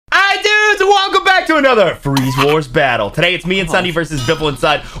to another Freeze Wars battle. Today it's me and Sunny versus Biffle and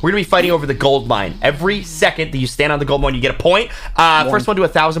Sud. We're gonna be fighting over the gold mine. Every second that you stand on the gold mine, you get a point. First one to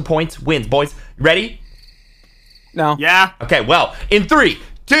 1,000 points wins. Boys, ready? No. Yeah. Okay. Well, in 3,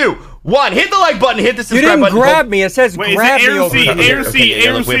 2, 1, hit the like button. Hit the subscribe button. You didn't grab me. It says grab me over here.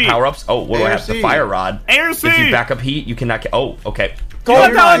 here. We have power ups. Oh, what do I have? The fire rod. Gives you backup heat. You cannot. Oh, okay. Go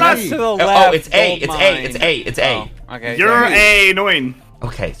down to the left. Oh, it's A. It's A. Okay. You're annoying.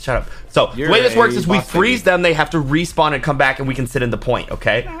 Okay, shut up. So the way this works is we freeze them. They have to respawn and come back, and we can sit in the point.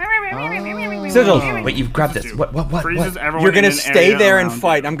 Okay. Sigils. Wait, you've grabbed this. What? You're gonna stay there and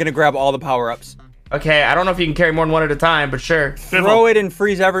fight. I'm gonna grab all the power-ups. Okay, I don't know if you can carry more than one at a time, but sure. Throw it and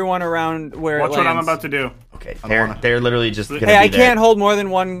freeze everyone around where it lands. Watch what I'm about to do. Okay, they're literally just gonna Hey, I can't hold more than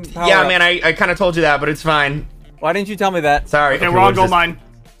one power-up. Yeah, man, I kind of told you that, but it's fine. Why didn't you tell me that? Sorry. Okay, we're on gold mine.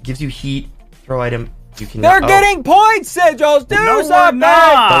 Gives you heat. Throw item. You can. They're getting points, Sigils. Do something.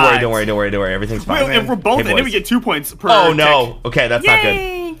 Don't worry. Everything's fine. Well, if we're both in, then we get 2 points per Oh no. tick. Okay, that's not good.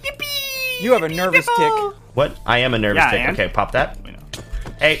 Yippee! You have a nervous tick. What? I am a nervous tick. Okay, pop that.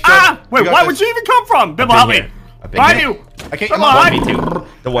 Hey. Wait, why would you even come from? Bibble, help me. Behind you. I can't. Come on. 1v2.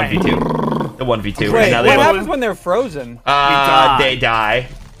 The 1v2. The 1v2. Wait, now what happens when they're frozen? They die.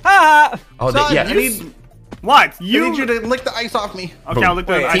 Ah! Oh, Son, yeah. What? I need you to lick the ice off me. Okay, I'll lick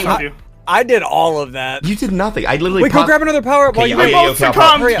the ice off you. I did all of that. You did nothing. I literally. Wait, go grab another power up while you wait.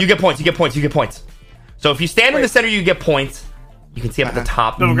 You get points. You get points. So if you stand in the center, you get points. You can see up at the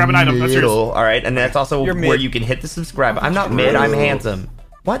top. No, grab an item. That's yours. All right, and that's also where you can hit the subscribe. I'm not mid. I'm handsome.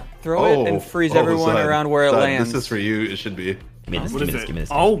 What? Throw it and freeze everyone around where it lands. This is for you. It should be. Give me this.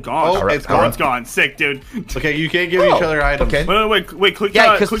 Oh god. It's gone. It's gone. Sick, dude. Okay, you can't give each other items. Okay. Wait. Click.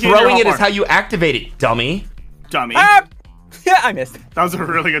 Yeah, because throwing it is how you activate it, dummy. Dummy. Ah! Yeah, I missed. That was a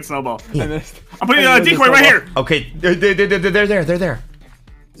really good snowball. I missed. I'm putting a decoy right here. Okay, they're there.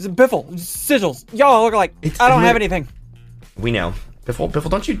 Biffle, Sigils, y'all look like I don't have anything. We know. Biffle,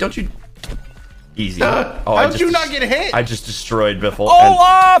 don't you? Easy. How did you not get hit? I just destroyed Biffle.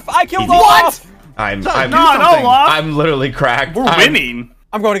 Olaf! I killed Olaf! I'm literally cracked. We're winning.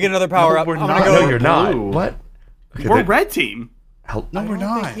 I'm going to get another power up. We're not. No, you're not. What? Okay, we're red team. No, we're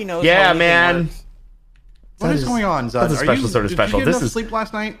not. Yeah, man. What is going on, Zud? That's a special sort of special. Did you get enough sleep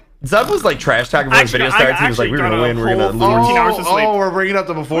last night? Zud was like trash talking before the video starts. He was like, "We're gonna win. We're gonna lose." 14 hours of sleep. Oh, we're bringing up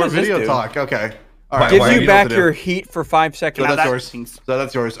the before video talk. Okay. All right. Gives you back your heat for 5 seconds. So that's yours. So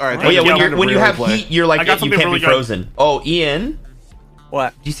that's yours. All right. Oh yeah, when you have heat, you're like you can't be frozen. Oh, Ian.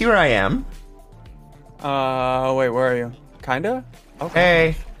 What? Do you see where I am? Wait, where are you? Kinda?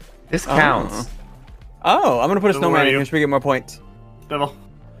 Okay. This counts. Oh, I'm gonna put a snowman in here so we get more points. Devil.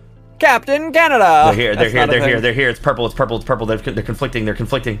 Captain Canada! They're here. It's purple. They're conflicting.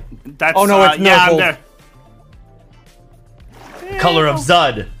 That's, oh no, it's yeah, I'm there. Color of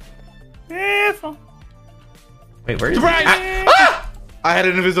Zud. Wait, where is he? I had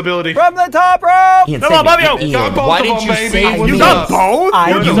an invisibility. From the top rope! Ian, why did you save me? You got both?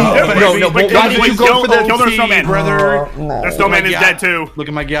 No, why did you go for the kill their snowman? Brother. Their snowman is dead too. Look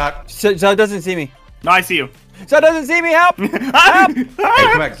at my yacht. Zud doesn't see me. No, I see you. Zud doesn't see me, help! Help! Hey,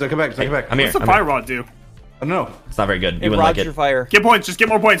 come back. I'm here. What's the fire rod do? I don't know. It's not very good. It rods your fire. Get points. Just get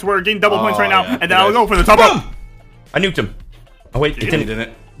more points. We're getting double points right now. And then I'll go for the top rope. I nuked him. Oh, wait. It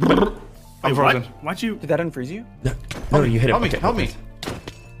didn't. I'm frozen. Why'd you? Did that unfreeze you? No, you hit him. Help me.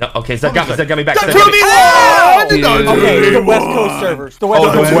 No, okay, Zud got me back. Okay, the West Coast servers. The West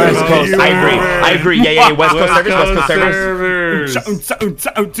Coast. I agree. Yeah. West Coast servers. Let's go,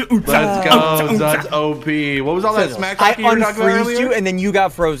 Zud's OP. What was all that smack talk you were talking about earlier? You and then you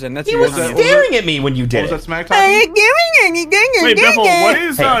got frozen. That's he was staring at me when you did it. What was that smack talk? Wait, Biffle, what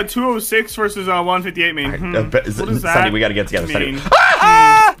is 206 versus 158 mean? What is that? Sunny, we gotta get together. Sunny.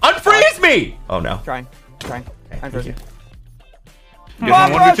 Unfreeze me! Oh no. Trying. I'm frozen. You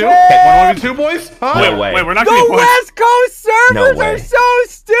guys want 1v2, boys? Huh? No way. Wait, we're not getting points. The West Coast servers are so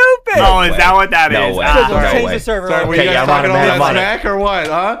stupid! No, is that what that is? No way. Change the server. Sorry, were you guys talking all that smack or what,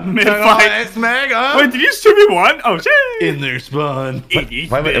 huh? Mid-fight. Smack, huh? Wait, did you 2v1? Oh, shit. In there, spawn. It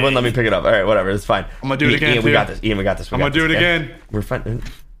wouldn't let me pick it up. All right, whatever. It's fine. I'm gonna do it again, Ian, we got this. I'm gonna do it again. We're fine.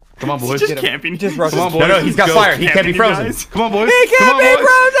 Come on, boys. Just camping. Just rush. Come on, boys. No, he's got fire. He can't be frozen. Come on, boys. He can't be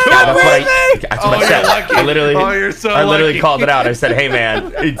frozen. That's what I said. I literally called it out. I said, "Hey,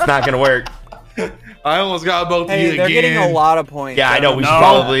 man, it's not gonna work." I almost got both of you again. They're getting a lot of points. Yeah, I know. We should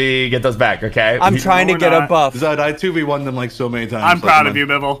probably get those back. Okay. I'm trying to get a buff. Zud, I 2v1 them like so many times. I'm proud of you,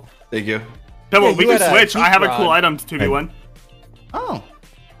 Bibble. Thank you. Bibble, we can switch. I have a cool item to 2v1. Oh.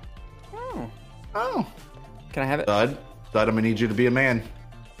 Can I have it? Zud, I'm gonna need you to be a man.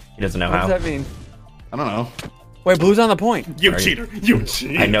 He doesn't know What how. does that mean? I don't know. Wait, blue's on the point. You cheater. You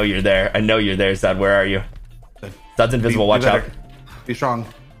cheater. I know you're there. I know you're there, Zud. Where are you? Zud's invisible. Watch out. Be strong.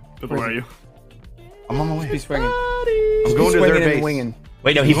 Where are you? I'm on my way. He's swinging. I'm going to their base. Winging.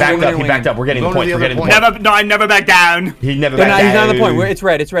 Wait, no, he backed up. He backed up. We're getting the point. We're getting the point. I never back down. He never He's backed not on the down. point. It's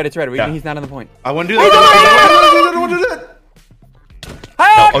red. It's red. It's red. Yeah. He's not on the point. I wouldn't do that. I don't want to do that.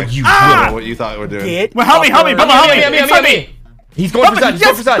 Oh, you I don't know what you thought we were doing. Get Well, help me, off Help me. He's going for Zud. He's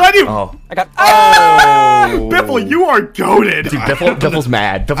going for Zud. Oh. I got. Biffle, you are goated. Dude, Biffle's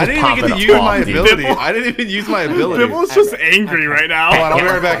mad. Biffle's I didn't even popping get to use my off, dude. ability. I didn't even use my ability. Biffle's just angry right now. Hold on, I'll be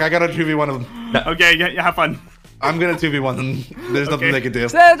right back. I gotta 2v1 of them. Okay, yeah, have fun. I'm gonna 2v1 them. There's nothing they can do.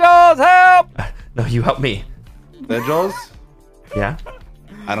 Sigils, help! No, you help me. Sigils? Yeah?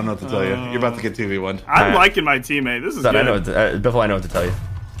 I don't know what to tell you. You're about to get 2v1. I'm liking my teammate. This is Zud, good. I know. Biffle, I know what to tell you.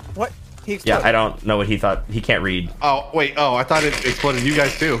 What? He Yeah, exploded. I don't know what he thought. He can't read. Oh, wait. Oh, I thought it exploded you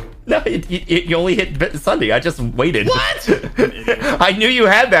guys too. No, you only hit Sunday. I just waited. What? I knew you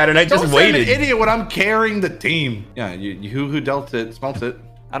had that, and I just Don't waited. say I'm an idiot when I'm carrying the team. Yeah, you who dealt it, smelt it.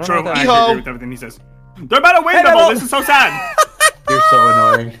 I don't True, know I that. agree with everything he says. They're about to win, Hey, Biffle. Biffle. This is so sad. You're so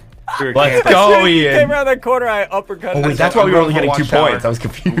annoying. You're a Let's camper. go, Came Ian. around that corner, I uppercut. Oh, wait, him. that's why we were I'm only going getting for 2 Watchtower. points. I was I'm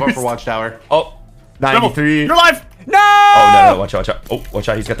confused. going for Watchtower. Oh, Biffle, 93. you're alive. No! Oh, no, watch out. Oh, watch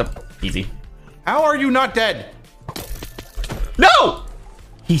out. He's got the easy. How are you not dead? No!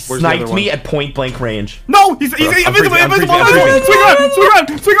 He the sniped other me one? at point blank range. No, he's I'm invisible, freezing, I'm invisible, freezing, I'm invisible. Swing around, swing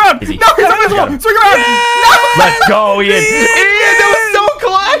around, swing around. Easy. No, he's Got invisible. him. Swing around. No. Let's go, Ian. Ian, that was so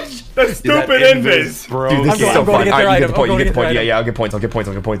clutch. That's stupid That invis. bro. Dude, this I'm is going so to fun. get All their right, you get item. the point. I'm You get the going point. to get Yeah, I'll get points. I'll get points.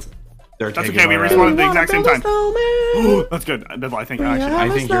 I'll get points. They're That's taking okay, we our respawned item. at the exact same time. That's good. Biffle, I think actually. I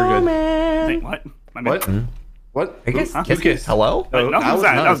think you're good. Wait, what? My man. What? What? I guess. Huh? Kiss, kiss. Hello? No, that that was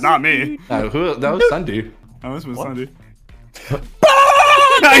that was nice. not me. That was Sunday. Oh, this was Sunday.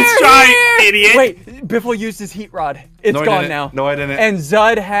 Nice try, idiot. Wait, Biffle used his heat rod. It's No, I gone didn't. now. No, I didn't. And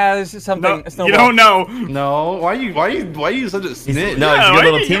Zud has something. No, a snowball. you don't know. No, why are you such a snitch? No, Yeah, he's a why good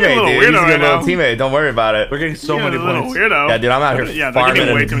little you being a teammate, little dude. weirdo He's a right good little now? teammate. Don't worry about it. We're getting so You're many a little points. weirdo. Yeah, dude, I'm out here Yeah, they're farming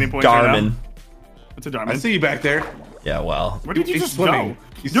giving way and too many points right now. darming. What's a I diamond? see you back there. Yeah, well, Where did you He's just swimming. go?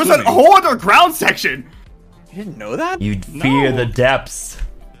 He's There's swimming. a whole other ground section. You didn't know that? you'd fear No. the depths.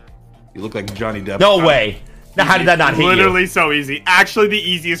 You look like Johnny Depp. No way. Now, how did that not hit you? Literally so easy. Actually, the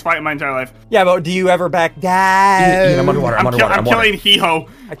easiest fight in my entire life. Yeah, but do you ever back down? Ian, I'm underwater. I'm underwater. I'm killing Hee-Ho.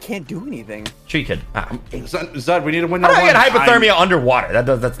 I can't do anything. Sure you could. Ah. Zud, we need to win How do that I one. get hypothermia underwater?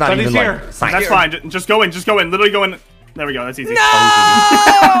 That's not Sunny's even here. like science. That's fine. Just go in. Just go in. Literally go in. There we go. That's easy. No!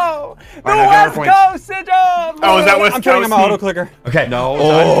 The Alright, I got our West Coast Sigils! Oh, is that West I'm turning on my Coast? auto clicker. Okay. No,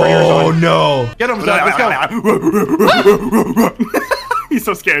 Zud, bring yours Oh on. no. Get him, Zud. Let's go. He's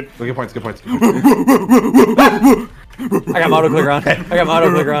so scared. Good points. Good points. I got my auto clicker on. I got my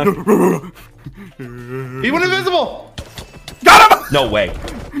auto clicker on. He went invisible. Got him! No way.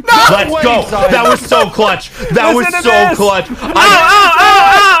 No Let's way, go. Zud. That was so clutch. That was Listen to so this. clutch. Ow!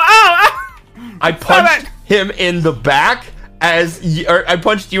 I Stop punched it. him in the back or I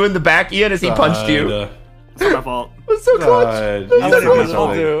punched you in the back, Ian, as he punched you. It It's not my fault. was so clutch. Zud. It was I so would clutch. have been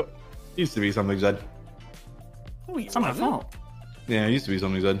able to. Used to be something, Zud. It's not my fault. Yeah, it used to be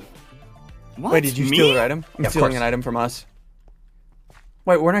something, Zud. What? Wait, did you Me? steal their item? I'm Yeah, of stealing course. an item from us.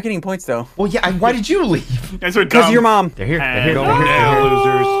 Wait, we're not getting points though. Well, yeah. Why did you leave? You guys are Because dumb. your mom. They're here. They're here. Hello. They're here. They're here.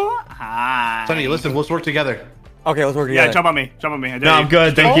 Losers. Hi. Sonny, listen, let's work together. Okay, let's work together. Yeah, jump on me. Jump on me. I dare No, you. I'm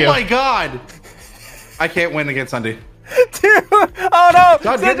good. Thank Oh you. my god! I can't win against Sunday. Dude, oh no!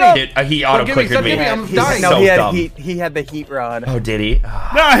 God, get Sigils! me. He auto give me, clickered stop me. giving me, I'm He- dying. No, So he had dumb. heat. He had the heat rod. Oh, did he?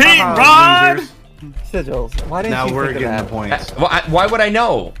 No, he run! Losers. Sigils, why didn't Now you we're think of getting that? the points. Well, why would I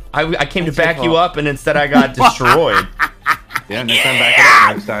know? I came to That's your back you fault. up, and instead I got destroyed. Yeah, next time back it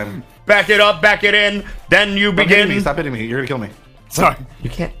up next time. Back it up, back it in. Then you Stop hitting me, begin. stop hitting me. You're gonna kill me. Sorry. You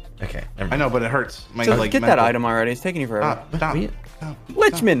can't. Okay. Never I mind. know, but it hurts. My, So like, get that mental. item already. It's taking you forever. Stop. We-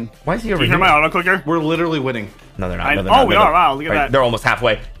 Lichman. Why is he Do over you here? hear my auto clicker? We're literally winning. No, they're not. I- No, they're oh, not. we No, are. they're- Wow, look at Right, that. They're almost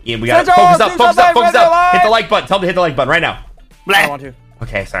halfway. Ian, we got Sigils, focus up, do focus up, something focus with your up. Hit life. the like button. Tell them to hit the like button right now. Blah. I want to.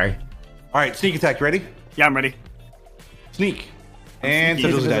 Okay, sorry. Alright, sneak attack. Ready? Yeah, I'm ready. Sneak. And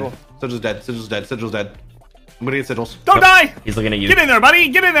sneaky. Sigil's dead. Invisible. Sigil's dead. Sigil's dead. Sigil's dead. I'm gonna get Sigils. Don't die! He's looking at you. Get in there, buddy!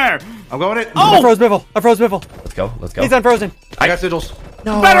 Get in there! I'm going it. I Oh! froze Biffle. I froze Biffle. Let's go. Let's go. He's unfrozen. I got Sigils.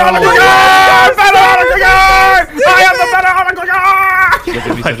 No. Better auto clicker! Better auto clicker! I am the better auto clicker! Look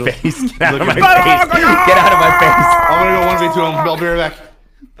at me, My Sigils. face. Get out Look of my at me. face. Get out of my face. I'm gonna go 1v2 him. I'll be right back.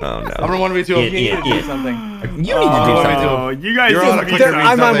 Oh no. I'm gonna 1v2 him. Ian, You need to do Ian. something. You need to do something. Oh, you guys You're just on a beat clicker, me. man.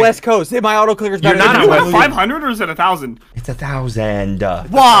 I'm on something. West Coast. My auto clicker's better You're not than on Is yours. it 500 or is it 1,000? It's 1,000.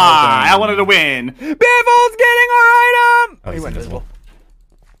 Why? I wanted to win. Biffle's getting our item. Oh, He he's went invisible.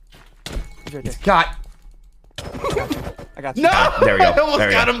 invisible. He's right there. Got. I got you. No! There we go. I almost There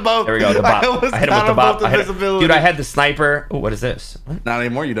we got go. them both. There we go. The bop. I I hit him with the bop. both invisibility. Dude, I had the sniper. Oh, what is this? What? Not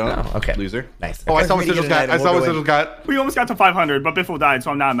anymore, you don't. No, okay. Loser. Nice. Oh, I Okay. saw what Sigils got. I saw what Sigils got. We almost got to 500, but Biffle died,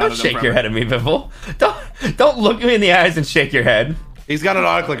 so I'm not mad Don't at him. shake your forever. head at me, Biffle. Don't look me in the eyes and shake your head. He's got an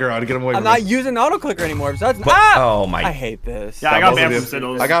auto clicker on to get him away I'm from not me. using auto clicker anymore. Besides, Oh my. I hate this. Yeah, I got both banned of from you.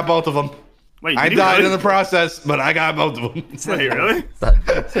 Sigils. I got both of them. Wait, I did you died really? in the process, but I got both of them. Wait, really?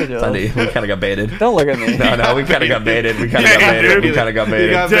 Sunday, we kind of got baited. Don't look at me. No, we kind of got baited. We kind of got Dang, baited. dude. We kind of got You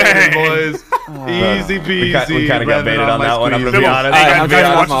baited. got Dang. baited, boys. Easy peasy. We kind of got baited on that one. I'm gonna be Biffle, honest. hey, Alright, guys, I'm guys,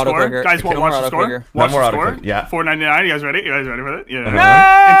 trying to watch my the auto score. clicker. Guys, Kill watch my the auto score. clicker. Watch One more the auto score. clicker, yeah. 499. You guys ready? You guys ready for that?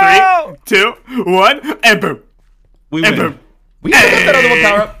 Yeah. No! In 3, 2, 1, and boom. We And win. boom. We got that other one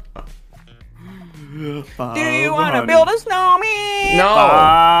power up. Do you want to build a snowman?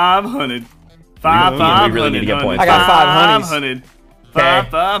 No. 500. We really need to get points. I got 500. 500. Okay.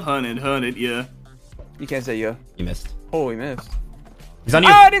 500, 100, yeah. You can't say yeah. You missed. Oh, we missed. He's on Oh,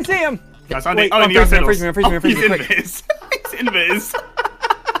 you. I didn't see him. Guys, on Wait, the, oh, freeze you got me, Sigils. freeze me, freeze me, Oh, freeze he's me, quick. invis. He's invis.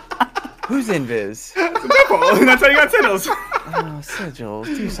 Who's invis? Biffle, that's how you got Sigils. Oh, Sigils,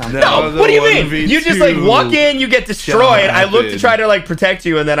 do something. No, was a what do you mean? 1v2. You just like walk in, you get destroyed. I look to happened. try to like protect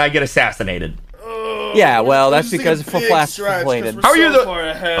you, and then I get assassinated. Yeah, well, that's because full flash deflated. How are you the?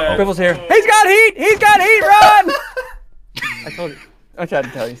 Biffle's here. He's got heat! He's got heat! Run! I told you. I tried to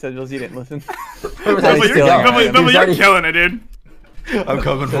tell you, Sigils. You didn't listen. Biffle, you're killing it, dude. I'm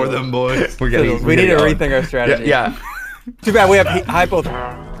coming for them, boys. We're getting. Sigils, we need to rethink our strategy. Yeah. Too bad we have hypo.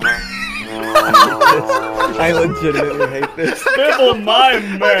 I legitimately hate this. Biffle, my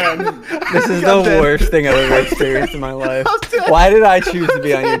man. This is the worst thing I've ever experienced in my life. Why did I choose to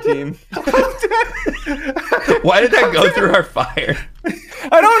be on your team? Why did that go through our fire?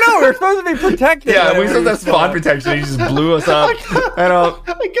 I don't know. We're supposed to be protected. Yeah, we whenever supposed to have spawn protection. He just blew us up. I don't.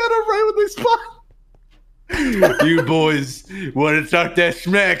 I got him right when they spawned. You boys want to talk that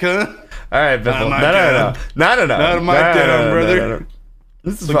smack, huh? All right, Biffle. my No. town. No. Not on my town, brother. No.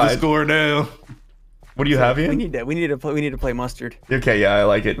 This is Look at the fine. score now. What do you have We here? need to play mustard. Okay, yeah, I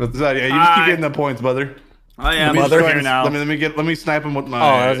like it. Yeah, you just keep getting the points, brother. I am Mother here now. Let me snipe him with my.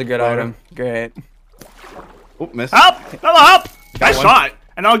 Oh, that was a good item. Great. Oh, missed. Help! Help! Nice one. shot.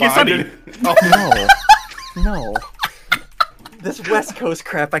 And I'll get I Sunny. did it. Oh, No. This West Coast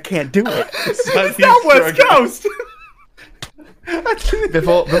crap, I can't do it. Southwest Coast.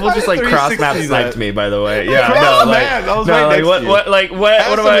 Biffle just like 360 cross map that. sniped me, by the way. Yeah, Cross no, like, map, I was no, right like next what, to you. what, like what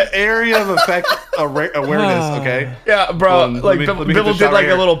Have am some I? area of effect awareness, okay? Yeah, bro, Hold on, like let me get Biffle the did shot like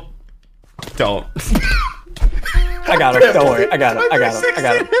right a little. Don't. I got him. Don't worry. I got him. I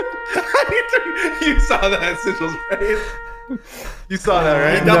got him. You saw that, Sigils, right? You saw that,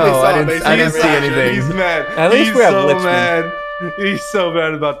 right? No, definitely saw I it, didn't. based I on didn't your see reaction. anything, He's mad. At least He's we have so Lichman. mad. He's so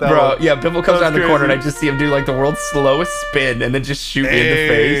mad about that bro. one. Yeah, Biffle comes That's around the corner and I crazy. just see him do like the world's slowest spin and then just shoot me in the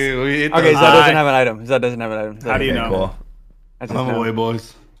face. Hey, we hit Okay, the- Zed doesn't have an item. Zed doesn't have an item. How do you Okay, know? cool. I just I'm know. away,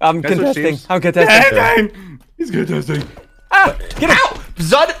 boys. I'm That's what contesting. seems- I'm contesting. Dang! He's good, testing. Ah, get him. Ow!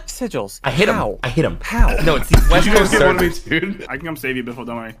 Zud! Sigils. I hit him. How? I hit him. How? No, it's these West You guys Coast get one of servers. me, dude. I can come save you, Biffle.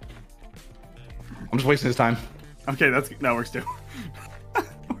 Don't worry. I'm just wasting his time. Okay, that works too.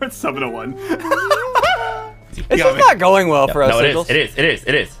 We're at 701. It's got just me. not going well for us, No, it Sigils. is.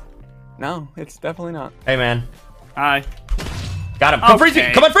 It is. No, it's definitely not. Hey, man. Hi. Got him. Come freeze me.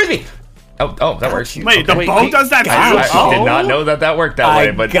 Okay. Come on, freeze me. Oh, that works. Wait, the Okay. bow does that too? I did not know that worked that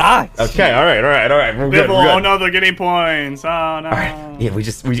way, but got you. okay, all right. We're good. Biffle, We're oh good. no, they're getting points. Oh no. Yeah,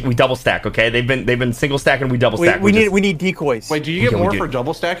 we double stack. Okay, they've been single stacking. We double stack. We need decoys. Wait, do you get Okay, we more do. for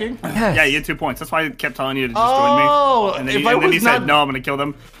double stacking? Yeah, you get 2 points. That's why I kept telling you to just Oh, join me. And then, if you, I and then was you said, not- no, I'm going to kill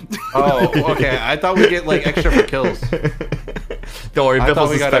them. Oh, okay. I thought we get like extra for kills. Don't worry, I thought Biffle's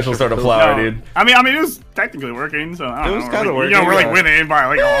we a got special extra sort of kills. flower, No. dude. I mean, it was technically working, so I don't It was know. kinda We're working, we're like yeah. winning by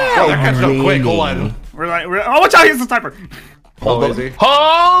like, Oh, oh, they're catching up quick. Hold on. oh, watch out, he's a sniper. Oh, is he?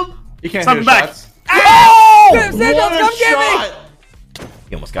 Hold! You can't Something hit his back. shots. Oh! Sigils, What a come get me! shot!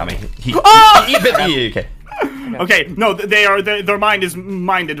 He almost got me. He bit me. Okay. Okay, no, their mind is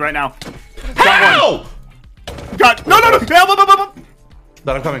minded right now. How? God, no.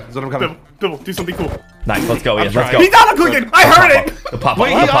 That I'm coming. That I'm coming. Bill, do something cool. Nice. Let's go, Ian. Let's trying. go. He's auto-clicking. I heard it. The pop up.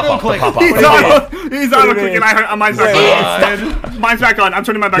 Wait, he auto-clicked. He's auto-clicking. I heard. Mine's back on. Mine's back on. I'm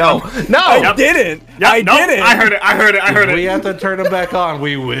turning my back No. on. No. I Yep. didn't. Yep, I no, didn't. I heard it. We have to turn him back on.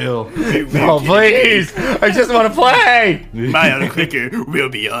 We will. Oh, please. I just want to play. My auto-clicker will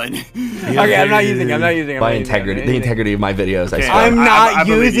be on. Okay, I'm not using it. I'm not using it. My integrity. The integrity of my videos. I Okay. swear. I'm not I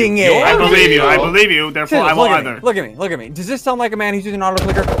believe using you. it. I believe you. I Yo. believe you. Therefore, I Sigils, won't look at me. either. Look at me. Look at me. Does this sound like a man who's using an auto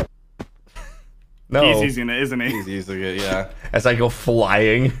clicker? No. He's using it, isn't he? He's using it, yeah. As I go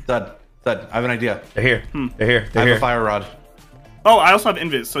flying. Done. Dad, I have an idea. They're here. They're here. I They're have here. a fire rod. Oh, I also have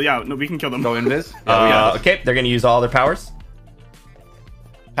invis, so yeah, no, we can kill them. Go invis. Yeah, we got it. Okay, they're gonna use all their powers.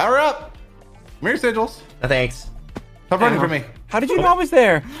 Power up. Come here, Sigils. No thanks. Stop running from me. How did you know I was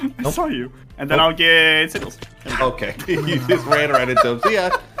there? I saw you. And then I'll get Sigils. Okay. You just ran right into him. See ya.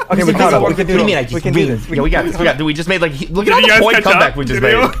 Okay, we caught up. We can do What do you mean? this. We can do this. Yeah, we got this. We just made like. Look at Did you how the guys point catch comeback up? we just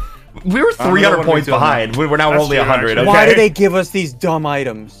Did made. We were 300 what points we doing behind. We're now That's only true, 100. actually. Okay. Why do they give us these dumb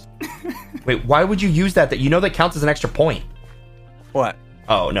items? Wait, why would you use that? That you know that counts as an extra point. What?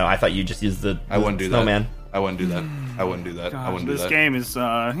 Oh no, I thought you just used the. I wouldn't do that. snowman. I wouldn't do that. I wouldn't do that. I wouldn't do This that. game is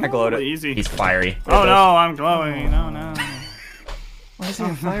glowed it. easy. He's fiery. Oh no, I'm glowing. No, no. Why is he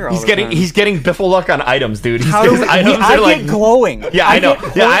on fire all He's the getting time? he's getting biffle luck on items, dude. How do His we, items I are get like glowing. yeah, I know.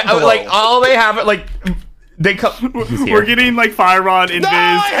 get Yeah, I glow. like all they have like they come. He's here. We're getting like fire rod, invis. No,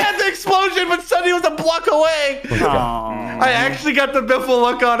 I had the explosion, but Sunny was a block away. Aw. I actually got the biffle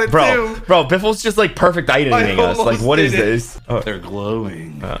look on it Bro, too. Biffle's just like perfect iteming us. Like, almost what is did it. this? Oh, They're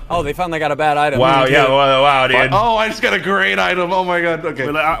glowing. Oh, they finally got a bad item. wow, yeah, wow, dude. Oh, I just got a great item. Oh my god. Okay.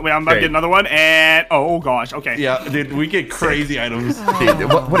 Wait, I'm about to Great. get another one, and oh gosh, okay. Yeah, dude, we get crazy items. Dude,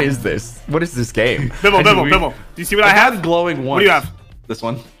 what is this? What is this game? Bibble, Bibble, we- Bibble. Do you see what I I have? have glowing one. What do you have? This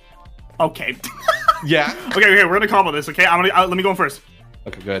one. Okay. Yeah. okay, we're gonna combo this. Okay, let me go in first,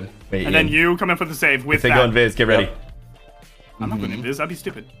 Okay, good. Wait, and then you come in for the save with If they that. go invis, get ready. I'm not going invis. That'd be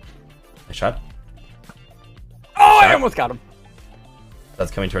stupid. A shot. Oh, I almost got him.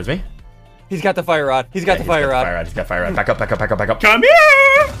 That's coming towards me. He's got the fire rod. He's got the fire rod. He's got fire rod. Back up, back up, back up, back up. Come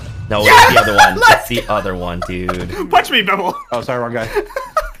here! No, it's the other one. It's the other one, dude. Punch me, Bibble. Oh, sorry, wrong guy.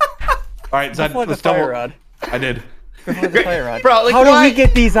 All right, Zed, Before the let's fire double. rod. I did. Before the fire rod. Bro, like, How why? do we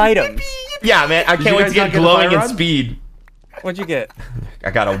get these items? Yeah, man, I can't you wait guys to not get get a glowing fire and rod? speed. What'd you get?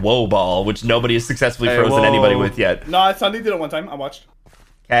 I got a woe ball, which nobody has successfully Hey, frozen whoa. anybody with yet. No, Sunday did it one time. I watched.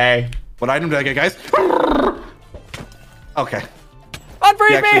 Okay. What item did I get, guys? Okay.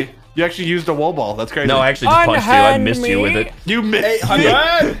 Unfreeze me! You actually used a wall ball. That's crazy. No, I actually just punched you. I Unhand missed you with me. it. You missed.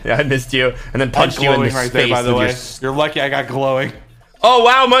 Yeah. Yeah, I missed you, and then I'm punched you in the glowing right face there, by the with way. your. You're lucky I got glowing. Oh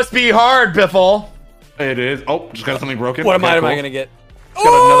wow, must be hard, Biffle. It is. Oh, just got something broken. What Okay, item am I cool. gonna get? Just got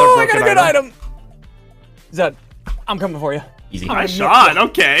another Oh, I got a broken good item. Zed, I'm coming for you. Easy, Nice shot.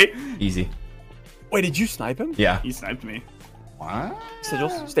 Okay. easy. Wait, did you snipe him? Yeah. He sniped me. What?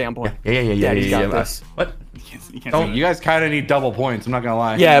 Sigils, stay on point. Yeah. Daddy's got yeah. this. What? You can't Don't- see me. You guys kind of need double points. I'm not gonna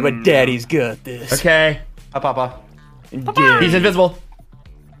lie. Yeah, but Daddy's got this. Okay. Hi, Papa. Daddy. He's invisible.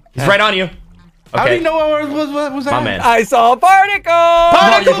 He's right on you. Okay. How do you know what was that? My man. I saw a particle!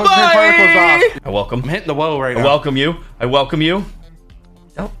 Particle you put your particles boy! off. I welcome. I'm hitting the whoa right I now. welcome you. I welcome you.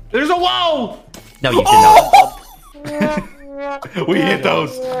 No, There's a whoa! no, you did not. We hit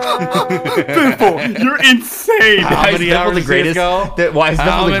those. You're insane. How Why is many Biffle hours the did greatest? it go? Why is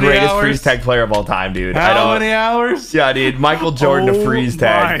How Biffle the many greatest hours? freeze tag player of all time, dude? I How don't. many hours? Yeah, dude. Michael Jordan to freeze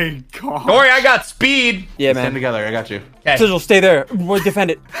tag. Oh my god. Don't worry, I got speed. Yeah, Stand man. together. I got you. Okay. Sigil, stay there. We'll defend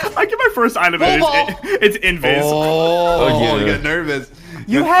it. I get my first item. And it's invis. Oh, yeah. you got nervous.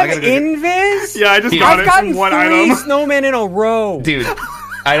 You I have gotta go- invis? Yeah, I just Dude. got I've it gotten from one 3 item. snowmen in a row. Dude,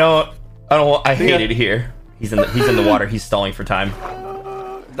 I hate ya. it here. He's in the water. He's stalling for time.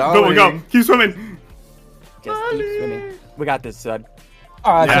 Go, go. Keep swimming. Just keep swimming. We got this, Zed.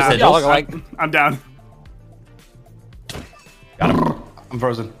 Alright, Yeah. y'all look like. I'm down. Got him. I'm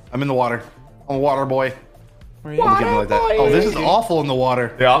frozen. I'm in the water. I'm a water boy. Where you I'm at? getting like that. Oh, this is awful in the water.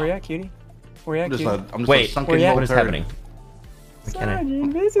 Where you Yeah. at, cutie? Where you at, I'm just cutie? a, I'm just Wait, a sunken where you at? little What is turd. happening? Why can't I?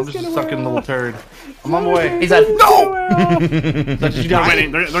 I'm just a sunken little turd. I'm on my way. He's at. Did you They're die?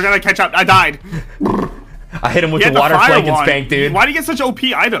 winning. They're gonna catch up. I died. I hit him with He the had water fire flank and wand. spank, dude. Why do you get such OP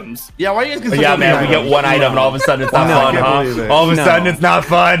items? Yeah, why you guys get Yeah, such man, we get one item and all of a sudden it's not No, fun, I can't believe huh? it. All of a No. sudden it's not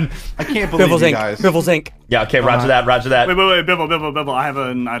fun. I can't believe Biffle's you Inc. guys. Biffle's Inc. Yeah, okay, roger that, roger that. Wait, Bibble. I have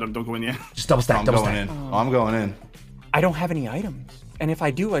an item. Don't go in yet. Just double stack, I'm double going stack. in. Oh, I'm going in. I don't have any items. And if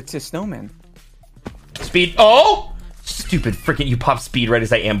I do, it's a snowman. Speed. Oh! Stupid freaking, you popped speed right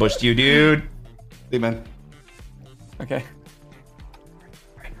as I ambushed you, dude. Hey, man. Okay.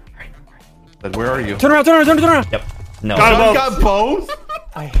 But where are you? Turn around, turn around, turn around! Yep. No. Got him. I got both?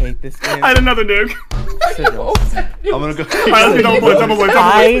 I hate this game. I had another nuke. Sigil. I'm gonna go. Alright, let's go double point.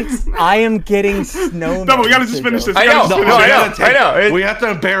 I am getting snowman. Double, we gotta just finish this. I We know, gotta just no, finish I this. know. We have to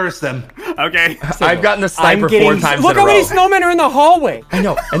embarrass them. Okay. I've gotten the I'm sniper getting. 4 times Look in a how row. many snowmen are in the hallway. I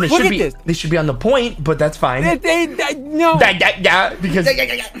know, and they Look should at be. this. They should be on the point, but that's fine. No. Yeah, because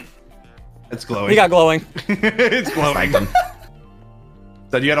It's glowing. He got glowing. It's glowing. Spike them.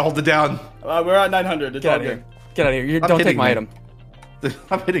 So you gotta hold it down. We're at 900. It's Get all out of good. here. Get out of here. You I'm don't take kidding my me. item.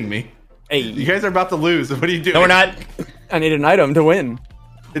 Stop hitting me. Hey. You guys are about to lose. What are you doing? No, we're not. I need an item to win.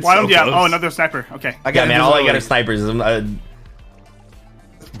 Why don't so yeah? close. Oh, another sniper. Okay. I got Yeah, man, all I got are invisibility. snipers.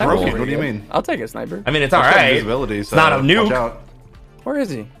 Broken. What do you mean? I'll take a sniper. I mean, it's It's got alright. invisibility, It's so not a watch nuke. out. Where is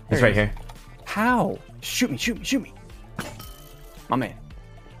he? He's There right he is. here. How? Shoot me, shoot me, shoot me. My man.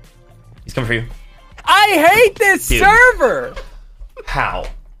 He's coming for you. I hate this Dude. server! How?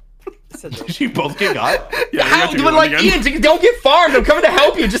 Did you both get got? Yeah, How? you But got like, again. Ian, don't get farmed. I'm coming to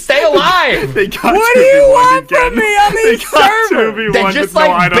help you. Just stay alive. They got What do you 2v1 want again. from me on They these got servers? 2v1 Then with just no like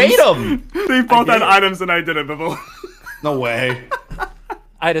items. bait them. They both had did. items and I didn't, Bibble. No way.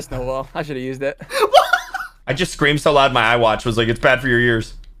 I just know well. I should have used it. I just screamed so loud my iWatch was like, it's bad for your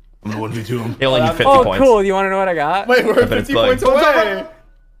ears. I'm gonna 1v2 him. They only need 50 Oh, points. cool. You want to know what I got? Wait, we're bet it's 50 glowing. points away.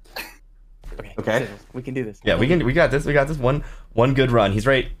 Okay. We can do this. Yeah, we got this. We got this one good run. He's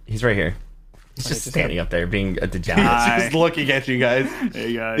right here. He's just standing up there being a degenerate. Hi. He's looking at you guys.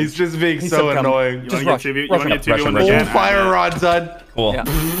 Hey guys. He's just being He's so so dumb. annoying. You Just wanna rush. get 2v1 Rush him. 2v1 Rush him. again? Full fire rod, son. Cool. Yeah.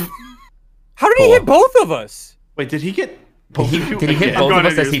 How did he Cool. hit both of us? Wait, did he get both of you? Did he hit again? I'm both going of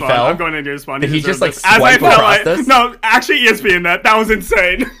us into as your he spawn. fell? I'm going into your spawn. Did he just, like, As I swipe fell, across us? No, actually ESPN that was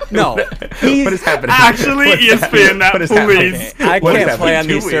insane. No. What is happening? Actually, What's ESPN that, What is happening? please. I What is can't play on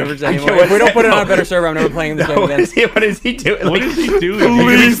happening? these Too servers weird. anymore. I If we don't put it on a can't- better server, I'm never playing this game What again. is he doing? What is he doing?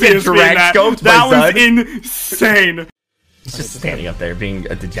 Please, get ESPN drag that. scoped That by was Zud? insane. He's just standing up there being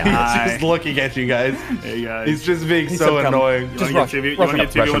a degenerate. Hi. He's just looking at you guys. Hey guys. He's just being He's so so dumb. annoying. You Just wanna rush. get 2v1 you Rush wanna him.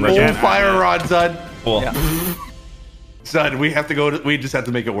 get 2v1 Rush him. again? Full fire rod, son. Cool. Yeah. Son, we have to go. We just have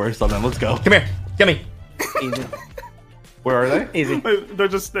to make it worse on them. Let's go. Come here. Get me. Easy. Where are they? Easy. Wait, they're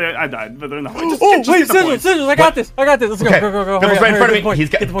just I died, but they're not. Oh, Just wait, get the Sigils, points. Sigils, I got this. I got this. Let's go, Okay. go, go, go. Biffle's Hurry right in up, front of hurry me. up, He's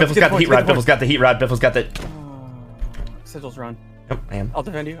got get the points, Biffle's get got the heat rod. points, Biffle's got the heat rod. Biffle's got the. Sigils, run. Oh, man. I'll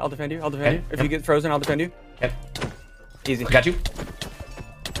defend you. I'll defend you. I'll defend Okay. you. If you get frozen, I'll defend you. Okay. Easy. I got you.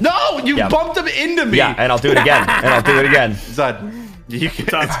 No, you Yeah. bumped him into me. Yeah, and I'll do it again. And I'll do it again. Zud, you can.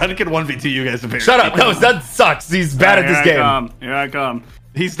 Zud can 1v2 you guys. Apparently. Shut up. No, that sucks. He's bad at this Here I game. come. Here I come.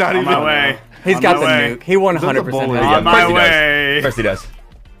 He's not On even. my way. He's On got my the way. nuke. He 100% That's a bully. has Yeah, On it. my of course he does. way. Of course he does.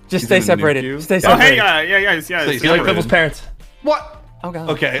 Just stay He's gonna nuke separated. you. Stay Oh, separated. hey, guys. Stay Yeah. You like separated. Biffle's parents? What? Oh, God.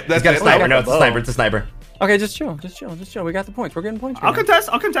 Okay, that's He's got a it. sniper. got No, the it's a bow. sniper. It's a sniper. Okay, just chill. Just chill. Just chill. We got the points. We're getting points. I'll contest.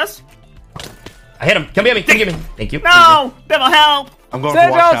 I hit him. Come get me. Come get me. Thank you. No, Devil, help! I'm going for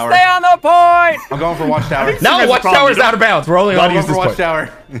Sigils, watchtower. stay on the point. I'm going for watchtower. There's No, a Watchtower's problem. out of bounds. We're only allowed I'm to use going this for point.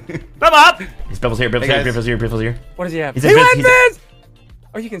 watchtower. Devil up! He's Biffle's here. Biffle's Hey, here. guys. Biffle's here. Biffle's here. What does he have? He's He in went Vince. this.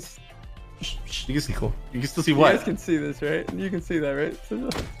 Oh, you can. You can see cool. You can still see You what? guys can see this, right? You can see that, right?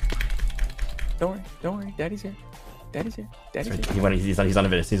 Don't worry. Don't worry. Daddy's here. Daddy's here. Daddy's here. He's on a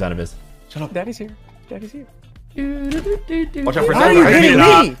vis. He's on a vis. Daddy's here. Daddy's here. Watch out for How are Zud you behind hitting you.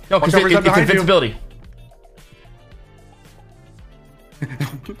 me? No, Watch because out for Zud it's behind you. invincibility.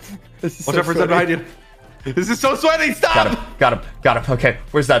 This is Watch so out for Zud funny. behind you. This is so sweaty. Stop. Got him. Got him. Got him. Okay.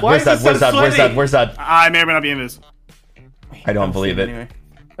 Where's that? Why Where's is that? this Where's so that? Where's that? sweaty? Where's that? I may or may not be in this. I don't see believe him it. anywhere.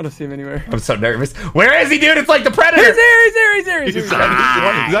 I don't see him anywhere. I'm so nervous. Where is he, dude? It's like the Predator. He's here. He's here. He's here. He's here.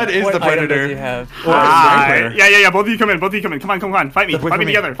 Zud is What the item does predator. he have? Hi. Yeah. Both of you come in. Both of you come in. Come on. Fight me. Wait Fight for me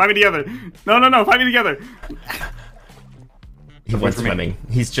me. together. Fight me together. No. Fight me together. He went for me. swimming.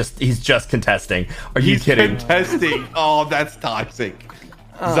 He's just contesting. Are you He's kidding? contesting. Oh, that's toxic.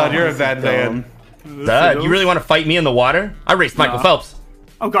 Zud, you're a bad man. Dad, you really want to fight me in the water? I raced Michael No. Phelps.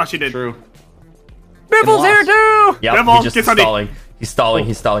 Oh gosh, you did. True. Biffle's here too. Yep, Devil, he just get is something. stalling. He's stalling.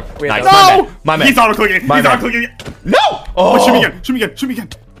 He's stalling. We have Nice. to- No! My man. He's auto-clicking. My He's man. auto-clicking. No! Oh, Oh, shoot me again.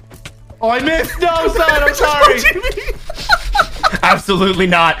 Oh, I missed. No, Zud, I'm sorry. Absolutely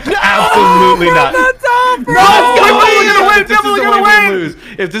not. Absolutely not. No! We're gonna win. If this is Devil, the we're way gonna we're win. lose.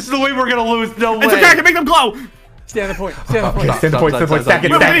 If this is the way we're gonna lose, no way. It's okay. I can make them glow. Stay on the point. Stay on the Okay, point. stand the point, stand the point. Stack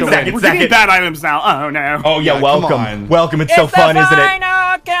it, We're stack it, getting, stack it, we're stack getting it. bad items now. Oh no. Oh, yeah, Yeah, come welcome. on. Welcome. It's so fun, isn't it?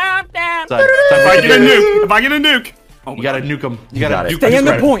 Zud, If I get a nuke. Oh, you gotta nuke him. You Got gotta it. nuke Stay him. in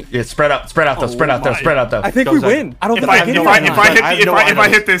the Spread it. point. Yeah, spread out though. Spread out though. my. Spread out though. I think Go, we Zud. win. I don't If think I they get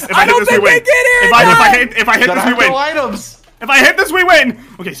hit it. this, I don't we think win. they get it. If I hit Zud, I this, we have no win. items. If I hit this, we win.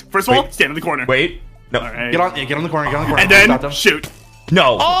 Okay, so first of all, Wait. stand in the corner. Wait. No. All right. Get on the corner. Get on the corner. And Stop them. then shoot.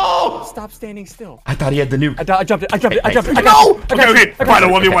 No. Oh! Stop standing still. I thought he had the nuke. I jumped it. I jumped it. I Hey, jumped it. hey, I got it. Okay. Final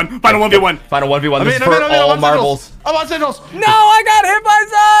 1v1. Final 1v1. Final 1v1. I'm This in, is I'm for in, I'm all on marbles. Sigils. I'm on Sigils. No, I got hit by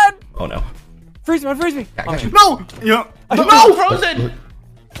Zud. Oh no. Freeze me. Freeze me. I got you. No. Yeah. No, frozen.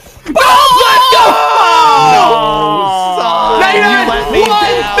 Oh, Not even You let me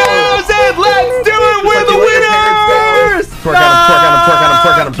 1,000! Let's do it! We're the winners! Twerk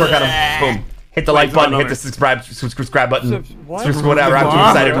on him. Boom. Hit the like button, hit the subscribe button. What? Whatever. I'm too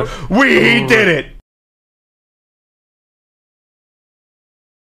excited. We did it!